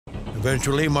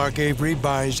Eventually, Mark Avery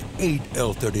buys 8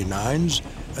 L-39s,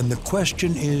 and the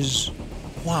question is,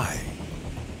 why?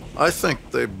 I think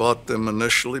they bought them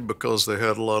initially because they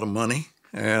had a lot of money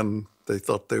and they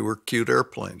thought they were cute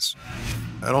airplanes.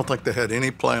 I don't think they had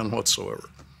any plan whatsoever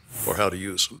for how to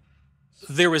use them.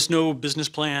 There was no business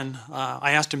plan.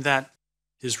 I asked him that.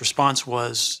 His response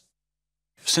was,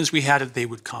 since we had it, they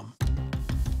would come.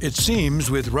 It seems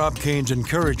with Rob Kane's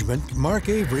encouragement, Mark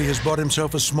Avery has bought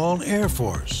himself a small Air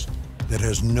Force that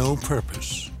has no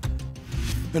purpose.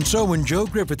 And so when Joe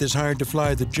Griffith is hired to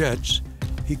fly the jets,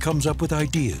 he comes up with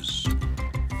ideas.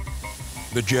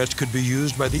 The jets could be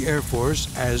used by the Air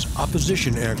Force as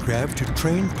opposition aircraft to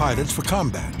train pilots for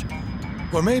combat.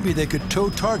 Or maybe they could tow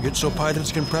targets so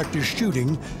pilots can practice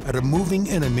shooting at a moving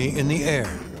enemy in the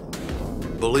air.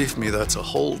 Believe me, that's a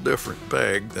whole different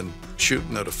bag than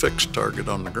shooting at a fixed target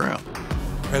on the ground.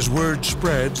 As word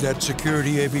spreads that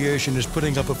Security Aviation is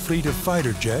putting up a fleet of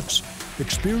fighter jets,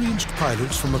 experienced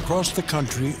pilots from across the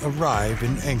country arrive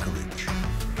in Anchorage.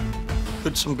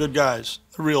 Some good guys,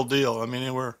 the real deal. I mean,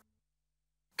 they were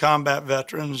combat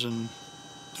veterans and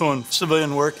doing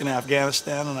civilian work in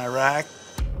Afghanistan and Iraq.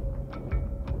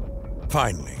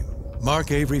 Finally,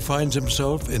 Mark Avery finds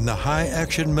himself in the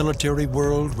high-action military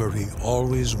world where he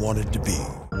always wanted to be.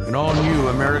 An all-new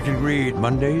American Greed,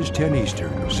 Mondays, 10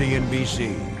 Eastern,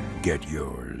 CNBC. Get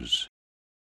yours.